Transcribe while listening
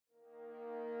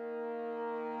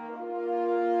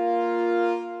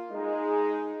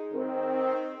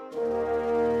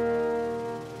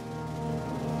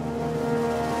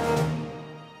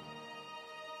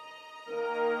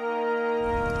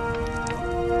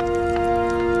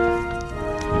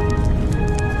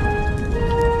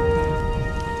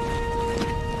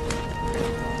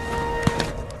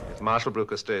Marshal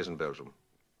Brooker stays in Belgium.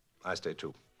 I stay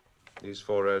too. These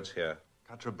 4 roads here.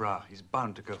 Quatre Bras. He's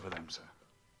bound to go for them, sir.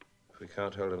 If we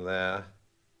can't hold him there,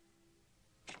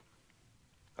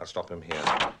 I'll stop him here.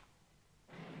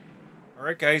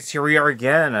 Alright guys, here we are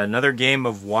again, another game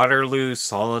of Waterloo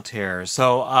Solitaire.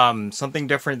 So, something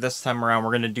different this time around.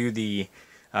 We're going to do the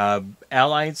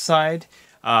Allied side,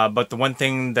 but the one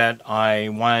thing that I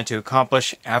wanted to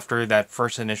accomplish after that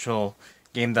first initial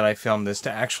game that I filmed is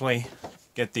to actually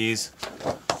get these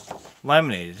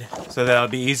laminated, so that'll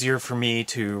be easier for me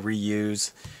to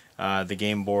reuse the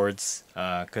game boards,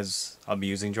 because I'll be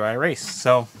using dry erase.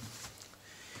 So,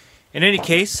 in any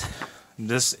case,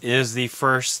 this is the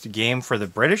first game for the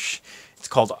British. It's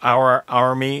called Our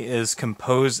Army is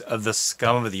Composed of the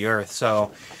Scum of the Earth.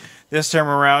 So this time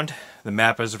around, the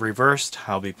map is reversed.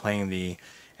 I'll be playing the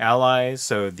Allies,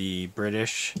 so the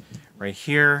British right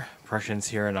here, Prussians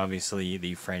here, and obviously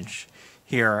the French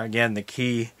here. Again, the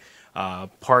key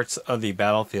parts of the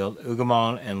battlefield,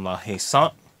 Hougoumont and La Haye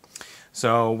Sainte.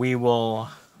 So we will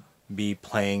be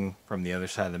playing from the other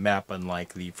side of the map,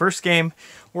 unlike the first game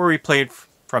where we played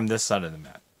from this side of the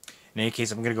map. In any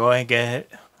case, I'm going to go ahead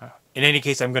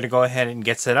and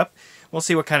get set up. We'll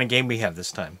see what kind of game we have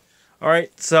this time.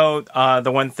 Alright, so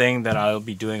the one thing that I'll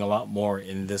be doing a lot more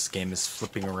in this game is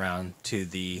flipping around to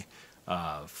the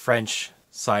French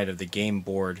side of the game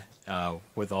board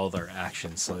with all their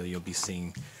actions, so you'll be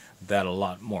seeing that a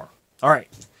lot more. Alright,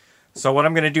 so what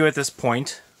I'm going to do at this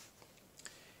point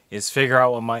is figure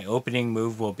out what my opening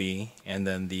move will be, and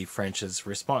then the French's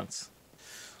response.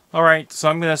 Alright, so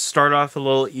I'm going to start off a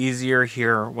little easier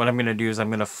here. What I'm going to do is I'm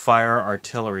going to fire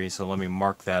artillery, so let me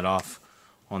mark that off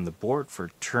on the board for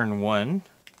turn 1.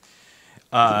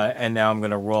 And now I'm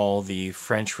going to roll the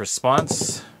French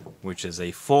response, which is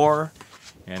a 4.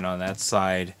 And on that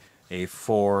side, a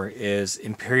 4 is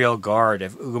Imperial Guard.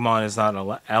 If Hougoumont is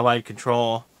not Allied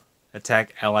control,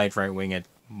 attack Allied right wing at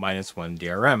 -1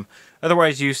 DRM.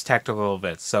 Otherwise, use tactical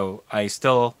events. So I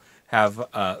still have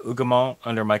Hougoumont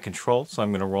under my control, so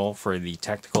I'm going to roll for the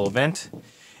tactical event,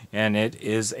 and it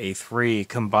is a 3.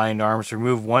 Combined arms.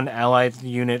 Remove 1 allied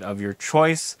unit of your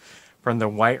choice from the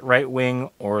right wing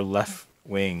or left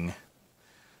wing.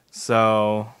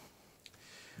 So,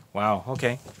 wow,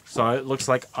 okay. So it looks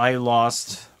like I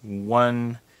lost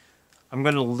 1. I'm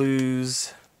going to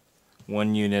lose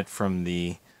 1 unit from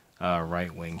the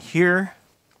right wing here.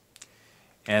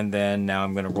 And then now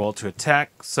I'm going to roll to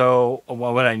attack. So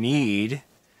what I need,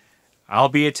 I'll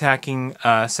be attacking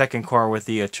second corps with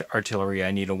the artillery.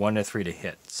 I need a 1 to 3 to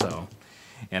hit. So,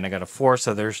 and I got a 4,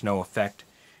 so there's no effect.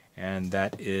 And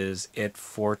that is it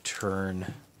for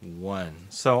turn 1.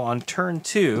 So on turn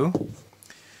 2,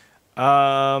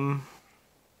 I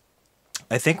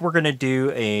think we're going to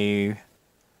do a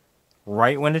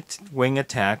right wing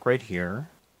attack right here.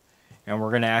 And we're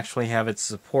going to actually have it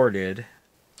supported.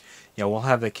 Yeah, we'll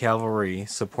have the cavalry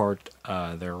support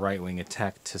their right wing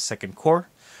attack to second corps.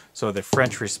 So the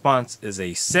French response is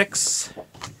a 6.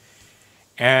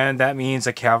 And that means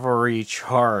a cavalry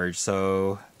charge.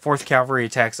 So 4th Cavalry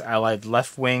attacks Allied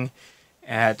left wing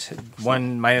at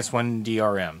 -1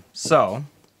 DRM. So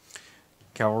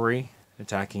cavalry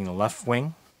attacking the left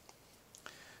wing.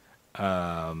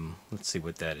 Let's see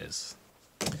what that is.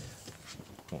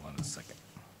 Hold on a second.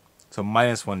 So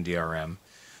 -1 DRM.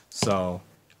 So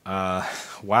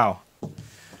wow.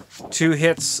 2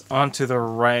 hits onto the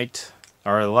right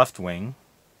or left wing.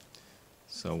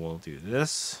 So we'll do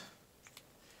this.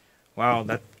 Wow,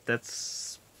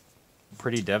 that's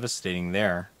pretty devastating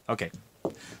there. Okay.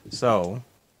 So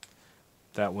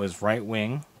that was right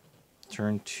wing,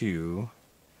 turn 2,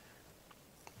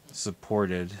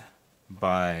 supported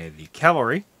by the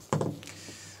cavalry.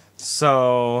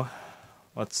 So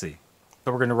let's see.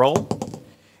 So we're going to roll,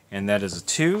 and that is a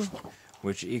 2.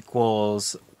 Which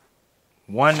equals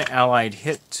 1 allied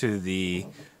hit to the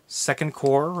second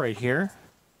corps right here.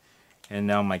 And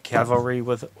now my cavalry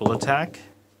will attack,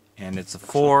 and it's a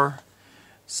 4.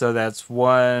 So that's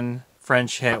 1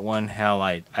 French hit, 1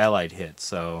 allied hit.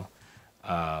 So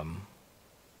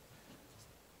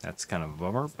that's kind of a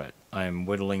bummer, but I'm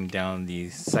whittling down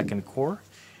the second corps,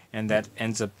 and that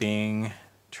ends up being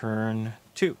turn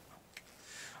 2.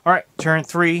 All right, turn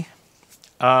 3.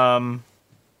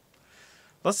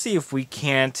 Let's see if we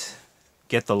can't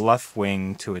get the left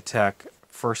wing to attack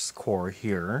first corps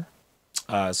here.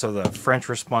 So the French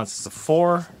response is a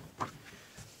 4.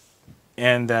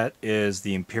 And that is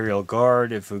the Imperial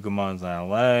Guard if Hougoumont not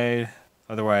allied.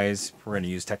 Otherwise, we're going to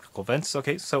use tactical events.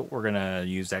 Okay, so we're going to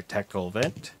use that tactical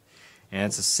event. And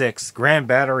it's a 6. Grand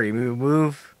Battery.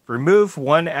 Remove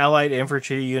 1 allied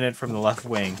infantry unit from the left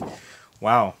wing.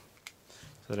 Wow.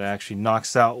 So So that actually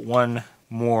knocks out one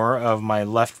more of my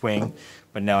left wing.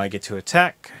 But now I get to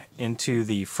attack into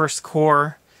the first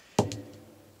corps.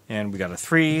 And we got a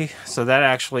 3. So that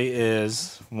actually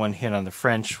is 1 hit on the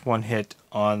French, 1 hit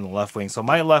on the left wing. So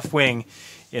my left wing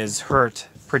is hurt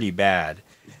pretty bad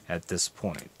at this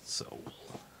point. So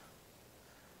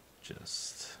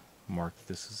just mark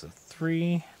this as a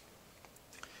 3.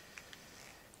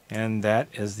 And that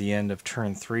is the end of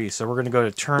turn 3. So we're going to go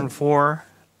to turn 4.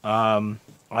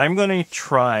 I'm going to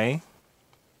try...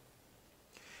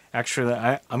 Actually,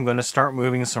 I'm going to start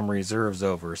moving some reserves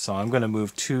over. So I'm going to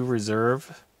move 2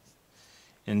 reserve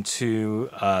into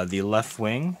the left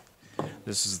wing.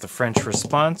 This is the French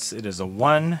response. It is a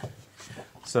 1.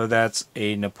 So that's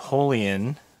a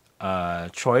Napoleon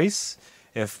choice.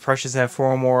 If Prussians have 4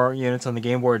 or more units on the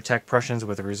game board, attack Prussians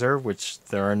with a reserve, which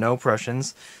there are no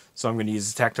Prussians. So I'm going to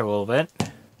use a tactical event.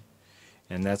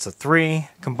 And that's a 3.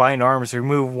 Combined arms.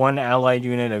 Remove 1 allied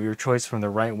unit of your choice from the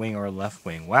right wing or left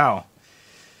wing. Wow.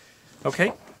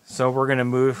 Okay. So we're going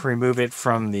to remove it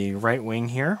from the right wing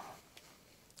here.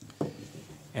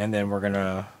 And then we're going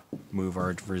to move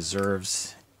our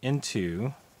reserves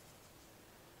into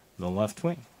the left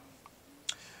wing.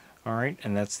 Alright,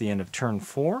 and that's the end of turn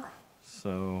 4.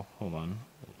 So, hold on.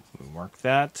 We'll mark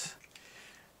that.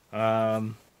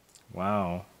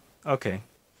 Wow. Okay.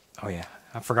 Oh yeah,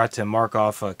 I forgot to mark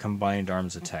off a combined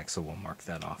arms attack, so we'll mark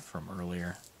that off from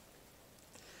earlier.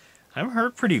 I'm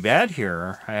hurt pretty bad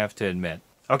here, I have to admit.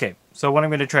 Okay, so what I'm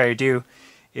going to try to do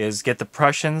is get the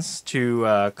Prussians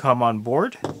to come on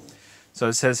board. So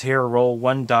it says here, roll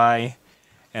 1 die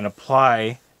and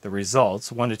apply the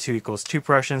results. 1 to 2 equals 2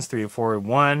 Prussians, 3 to 4,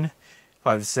 1,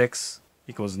 5 to 6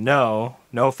 equals no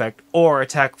effect, or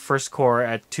attack first corps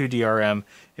at 2 DRM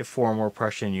if 4 or more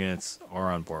Prussian units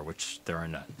are on board, which there are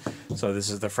none. So this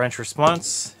is the French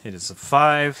response. It is a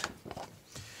 5.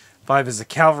 5 is a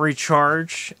cavalry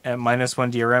charge at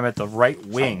 -1 DRM at the right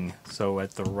wing. So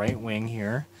at the right wing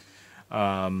here.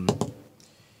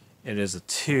 It is a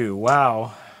 2.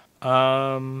 Wow.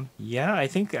 Yeah, I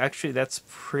think actually that's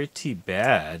pretty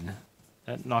bad.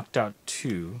 That knocked out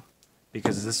 2.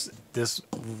 Because this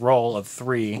roll of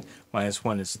 3 minus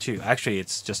 1 is 2. Actually,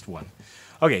 it's just 1.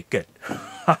 Okay, good.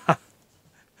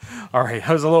 Alright,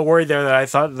 I was a little worried there that I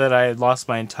thought that I had lost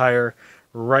my entire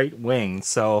right wing.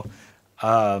 So,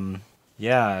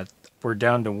 yeah, we're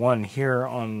down to 1 here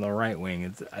on the right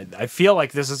wing. I feel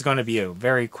like this is going to be a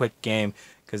very quick game.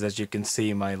 Because as you can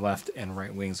see, my left and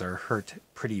right wings are hurt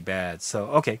pretty bad. So,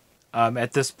 okay.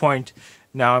 At this point,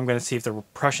 now I'm going to see if the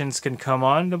Prussians can come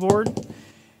on the board.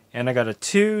 And I got a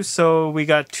 2, so we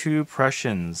got 2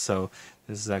 Prussians. So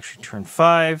this is actually turn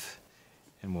 5.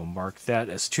 And we'll mark that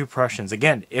as 2 Prussians.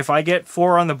 Again, if I get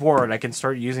 4 on the board, I can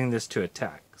start using this to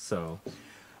attack. So,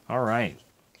 alright.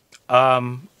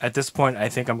 At this point, I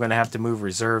think I'm going to have to move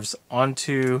reserves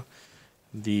onto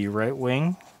the right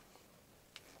wing.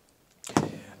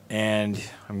 And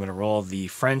I'm going to roll the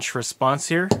French response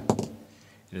here.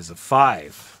 It is a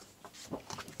 5.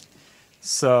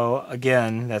 So,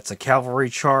 again, that's a cavalry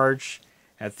charge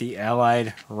at the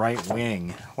Allied right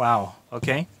wing. Wow,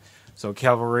 okay. So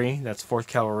cavalry, that's 4th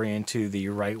Cavalry into the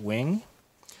right wing.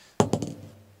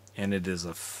 And it is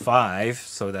a 5,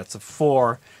 so that's a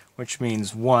 4, which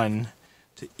means 1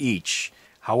 to each.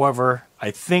 However, I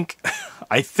think,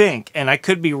 and I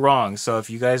could be wrong, so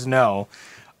if you guys know,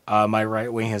 my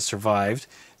right wing has survived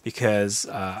because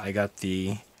I got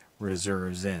the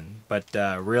reserves in. But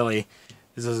really,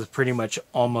 this is pretty much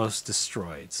almost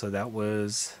destroyed. So that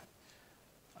was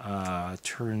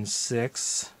turn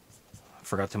 6. I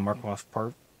forgot to mark off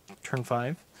turn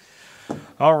 5.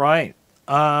 All right.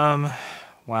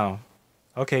 Wow.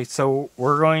 Okay, so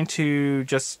we're going to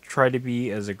just try to be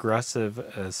as aggressive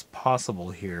as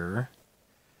possible here.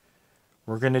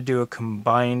 We're going to do a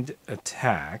combined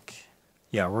attack.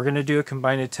 Yeah, we're going to do a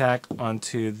combined attack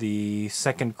onto the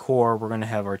 2nd Corps. We're going to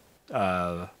have our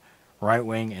right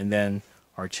wing and then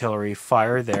artillery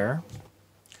fire there.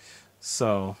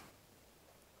 So,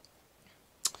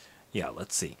 yeah,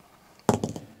 let's see.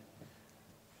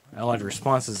 Allied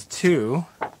response is 2.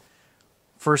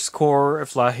 1st Corps,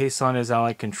 if La Haye-Sainte is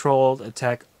Allied controlled,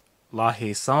 attack La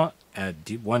Haye-Sainte at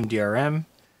 1 DRM.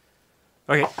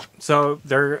 Okay, so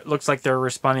looks like they're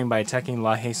responding by attacking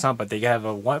La Haye-Sainte, but they have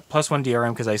a +1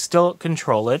 DRM because I still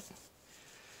control it.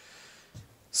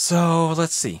 So,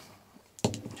 let's see.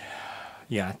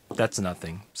 Yeah, that's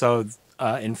nothing. So,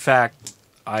 in fact,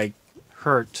 I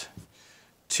hurt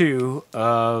 2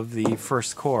 of the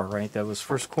 1st Corps, right? That was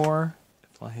 1st Corps.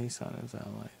 If La Haye-Sainte is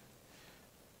Allied.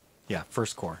 Yeah,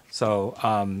 1st Corps. So,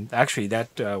 actually,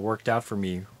 that worked out for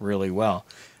me really well.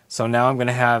 So now I'm going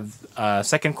to have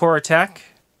 2nd Corps attack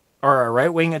or our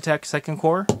right wing attack second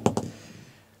corps.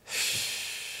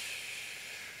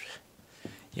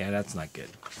 Yeah, that's not good.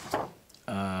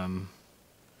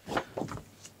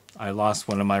 I lost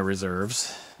one of my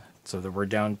reserves, so that we're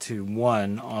down to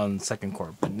 1 on second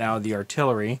corps. But now the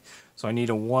artillery, so I need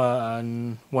a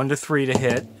 1 to 3 to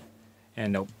hit,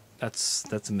 and nope, that's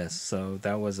a miss. So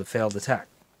that was a failed attack.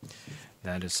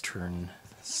 That is turn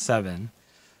 7.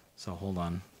 So hold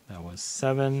on, that was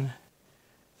 7,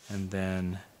 and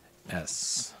then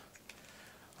S.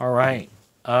 All right,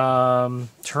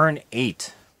 turn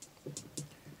 8.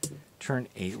 Turn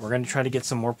 8. We're going to try to get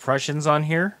some more Prussians on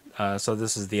here. So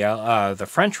this is the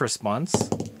French response.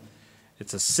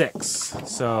 It's a 6.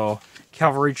 So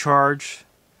cavalry charge.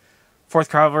 4th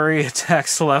Cavalry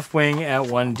attacks the left wing at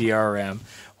 1 DRM.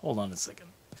 Hold on a second.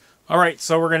 All right,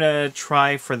 so we're going to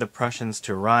try for the Prussians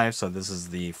to arrive. So this is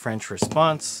the French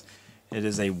response. It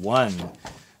is a 1.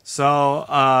 So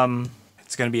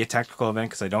it's going to be a tactical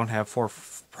event because I don't have 4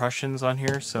 Prussians on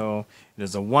here. So it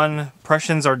is a 1.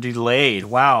 Prussians are delayed.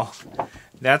 Wow.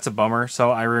 That's a bummer. So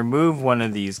I remove one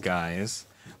of these guys,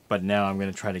 but now I'm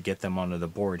going to try to get them onto the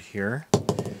board here.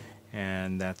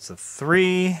 And that's a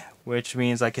 3, which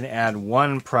means I can add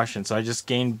 1 Prussian. So I just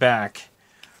gained back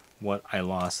what I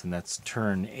lost, and that's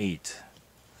turn 8.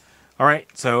 All right,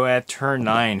 so at turn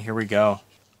 9, here we go.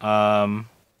 We're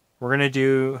going to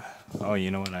do... Oh, you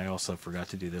know what? I also forgot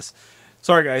to do this.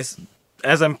 Sorry, guys.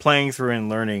 As I'm playing through and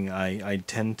learning, I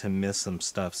tend to miss some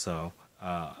stuff, so...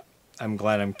 I'm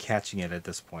glad I'm catching it at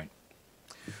this point.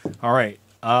 All right,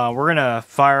 we're gonna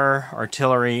fire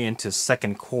artillery into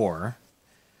second corps.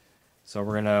 So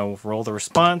we're gonna roll the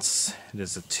response. It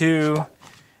is a 2.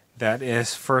 That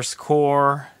is first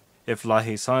corps. If La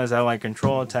Haye-Saint is allied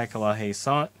control, attack La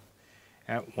Haye-Saint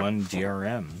at 1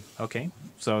 DRM. Okay,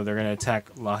 so they're gonna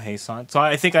attack La Haye-Saint. So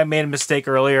I think I made a mistake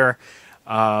earlier.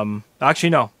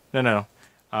 Actually, no. They're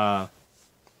gonna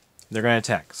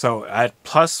attack. So at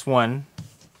 +1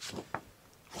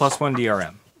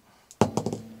 DRM.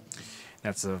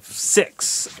 That's a 6.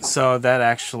 So that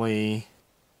actually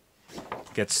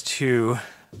gets 2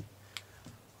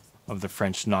 of the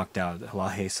French knocked out. La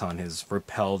Haye-Saint has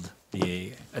repelled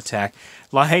the attack.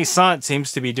 La Haye-Saint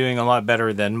seems to be doing a lot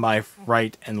better than my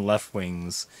right and left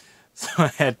wings. So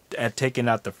I had taken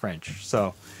out the French.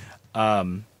 So,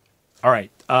 all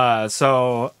right.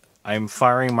 So I'm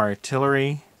firing my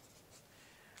artillery.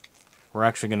 We're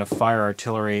actually going to fire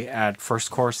artillery at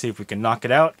first corps, see if we can knock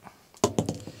it out.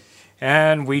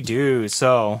 And we do.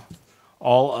 So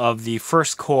all of the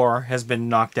first corps has been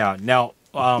knocked out. Now,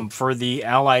 for the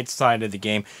Allied side of the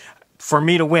game, for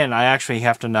me to win, I actually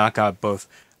have to knock out both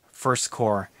first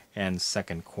corps and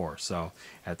second corps. So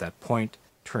at that point,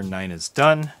 turn 9 is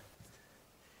done.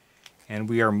 And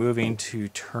we are moving to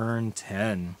turn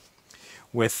 10.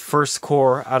 With first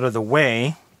corps out of the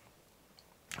way,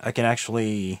 I can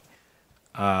actually...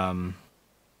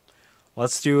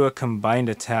 let's do a combined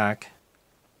attack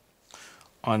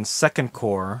on second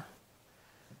corps.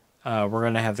 We're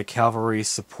going to have the cavalry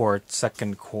support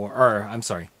second corps, or I'm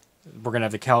sorry, we're going to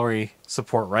have the cavalry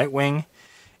support right wing,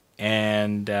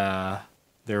 and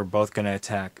they're both going to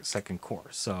attack second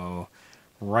corps. So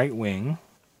right wing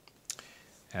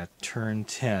at turn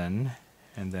 10,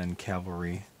 and then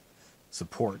cavalry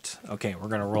support. Okay, we're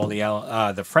going to roll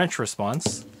the French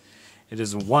response. It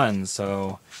is 1,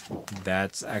 so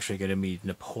that's actually going to be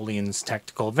Napoleon's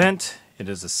tactical event. It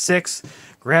is a 6.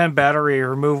 Grand Battery,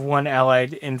 remove 1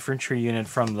 Allied infantry unit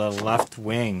from the left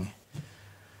wing.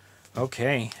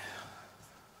 Okay.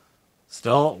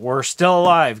 We're still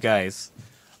alive, guys.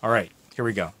 All right, here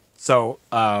we go. So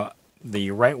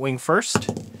the right wing first.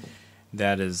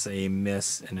 That is a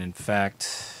miss, and in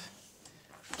fact...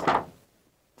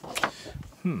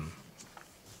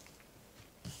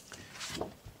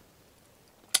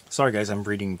 Sorry, guys, I'm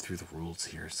reading through the rules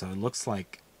here. So it looks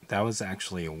like that was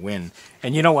actually a win.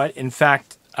 And you know what? In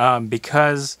fact,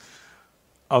 because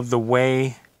of the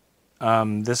way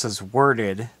this is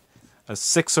worded, a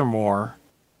 6 or more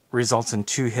results in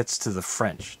 2 hits to the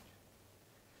French.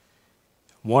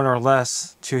 1 or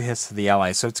less, 2 hits to the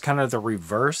Allies. So it's kind of the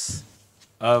reverse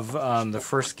of the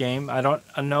first game. I don't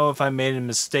know if I made any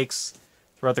mistakes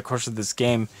throughout the course of this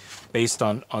game based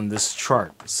on this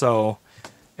chart. So...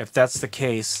 if that's the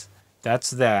case, that's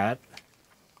that.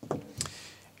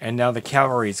 And now the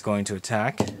cavalry is going to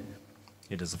attack.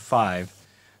 It is a 5.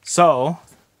 So,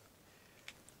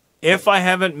 if I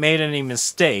haven't made any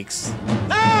mistakes...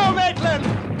 Now, Maitland!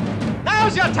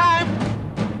 Now's your time!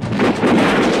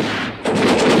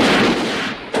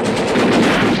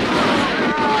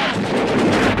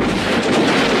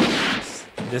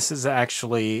 this is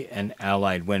actually an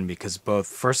allied win because both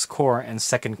first corps and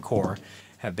second corps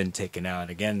have been taken out.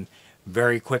 Again,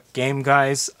 very quick game,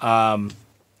 guys.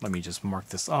 Let me just mark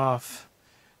this off.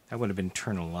 That would have been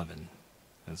turn 11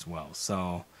 as well.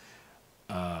 So,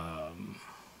 right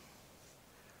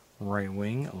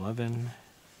wing, 11,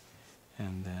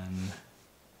 and then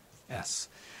S.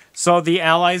 So the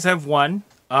Allies have won.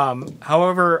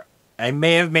 However, I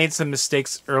may have made some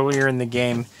mistakes earlier in the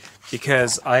game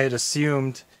because I had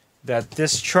assumed that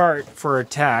this chart for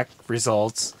attack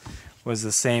results was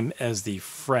the same as the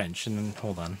French. And then,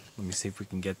 hold on, let me see if we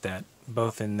can get that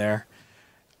both in there.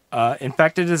 In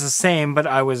fact, it is the same, but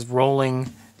I was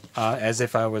rolling as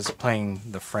if I was playing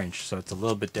the French, so it's a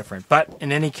little bit different. But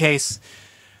in any case,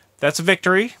 that's a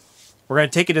victory. We're going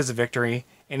to take it as a victory.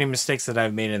 Any mistakes that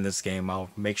I've made in this game,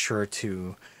 I'll make sure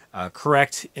to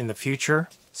correct in the future.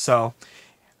 So,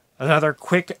 another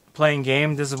quick playing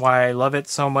game. This is why I love it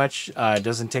so much. It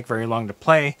doesn't take very long to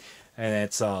play, and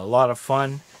it's a lot of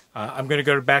fun. I'm going to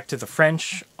go back to the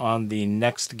French on the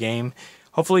next game.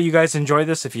 Hopefully you guys enjoyed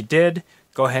this. If you did,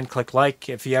 go ahead and click like.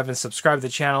 If you haven't subscribed to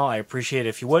the channel, I appreciate it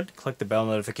if you would. Click the bell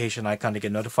notification icon to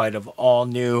get notified of all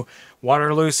new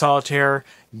Waterloo Solitaire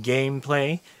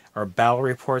gameplay or battle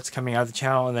reports coming out of the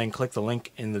channel, and then click the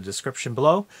link in the description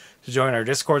below to join our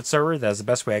Discord server. That's the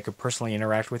best way I could personally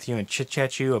interact with you and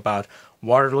chit-chat you about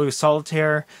Waterloo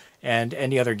Solitaire and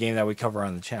any other game that we cover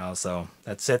on the channel. So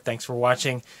that's it. Thanks for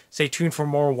watching. Stay tuned for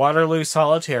more Waterloo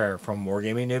Solitaire from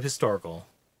Wargaming Noob Historical.